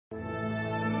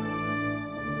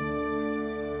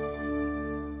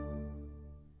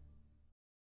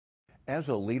As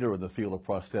a leader in the field of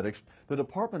prosthetics, the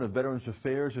Department of Veterans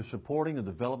Affairs is supporting the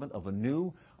development of a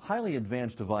new, highly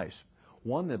advanced device,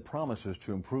 one that promises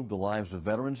to improve the lives of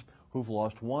veterans who've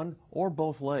lost one or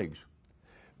both legs.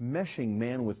 Meshing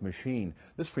man with machine,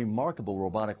 this remarkable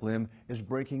robotic limb is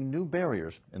breaking new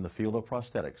barriers in the field of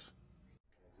prosthetics.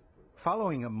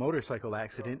 Following a motorcycle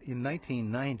accident in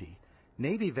 1990,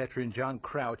 Navy veteran John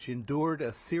Crouch endured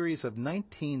a series of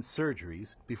 19 surgeries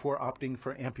before opting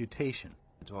for amputation.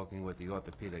 Talking with the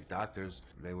orthopedic doctors,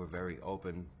 they were very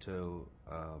open to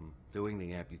doing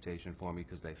the amputation for me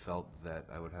because they felt that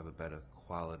I would have a better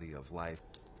quality of life.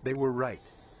 They were right.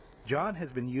 John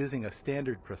has been using a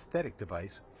standard prosthetic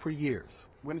device for years.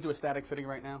 We're going to do a static fitting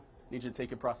right now. Need you to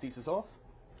take your prosthesis off.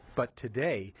 But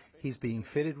today, he's being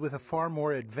fitted with a far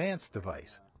more advanced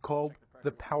device called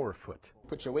the Power Foot.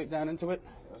 Put your weight down into it.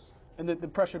 And the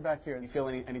pressure back here, do you feel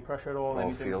any pressure at all?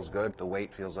 It feels good. The weight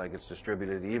feels like it's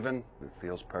distributed even. It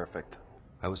feels perfect.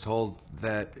 I was told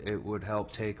that it would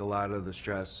help take a lot of the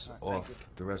stress off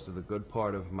the rest of the good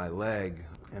part of my leg,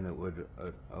 and it would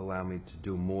allow me to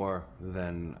do more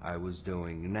than I was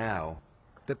doing now.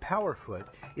 The Power Foot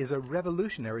is a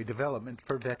revolutionary development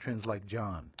for veterans like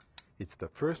John. It's the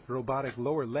first robotic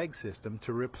lower leg system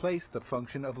to replace the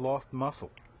function of lost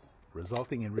muscle,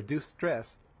 resulting in reduced stress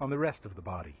on the rest of the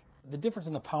body. The difference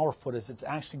in the Power Foot is it's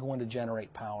actually going to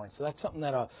generate power, and so that's something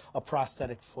that a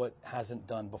prosthetic foot hasn't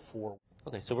done before.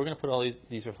 Okay, so we're going to put all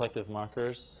these reflective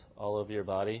markers all over your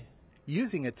body.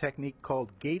 Using a technique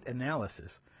called Gait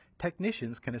Analysis,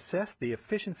 technicians can assess the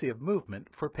efficiency of movement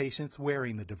for patients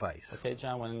wearing the device. Okay,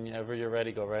 John, whenever you're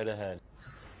ready, go right ahead.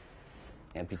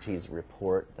 Amputees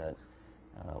report that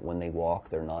when they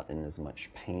walk, they're not in as much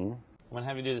pain. I'm going to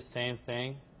have you do the same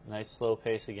thing, nice slow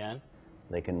pace again.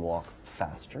 They can walk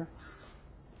faster.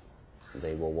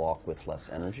 They will walk with less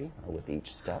energy with each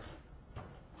step,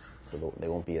 so they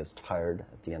won't be as tired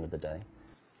at the end of the day.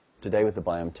 Today with the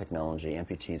biome technology,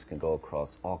 amputees can go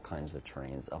across all kinds of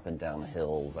terrains, up and down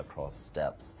hills, across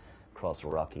steps, across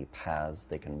rocky paths.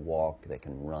 They can walk, they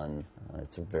can run.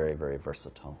 It's very, very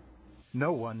versatile.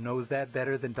 No one knows that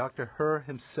better than Dr. Herr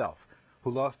himself,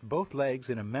 who lost both legs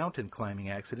in a mountain climbing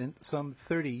accident some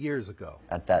 30 years ago.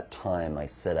 At that time, I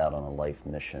set out on a life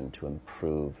mission to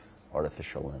improve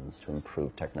artificial limbs, to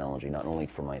improve technology, not only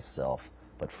for myself,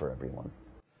 but for everyone.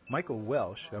 Michael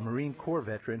Welsh, a Marine Corps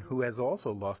veteran who has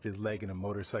also lost his leg in a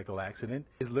motorcycle accident,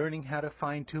 is learning how to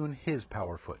fine-tune his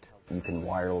Power Foot. You can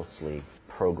wirelessly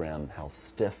program how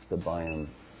stiff the biome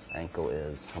ankle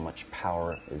is, how much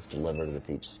power is delivered with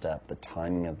each step, the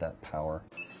timing of that power.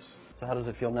 So how does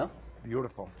it feel now?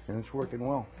 Beautiful, and it's working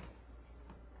well.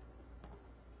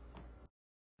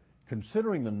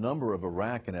 Considering the number of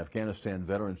Iraq and Afghanistan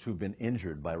veterans who've been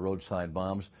injured by roadside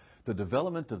bombs, the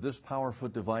development of this Power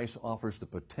Foot device offers the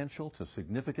potential to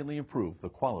significantly improve the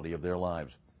quality of their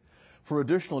lives. For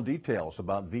additional details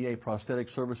about VA prosthetic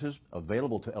services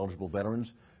available to eligible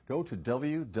veterans, go to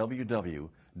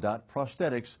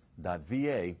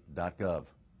www.prosthetics.va.gov.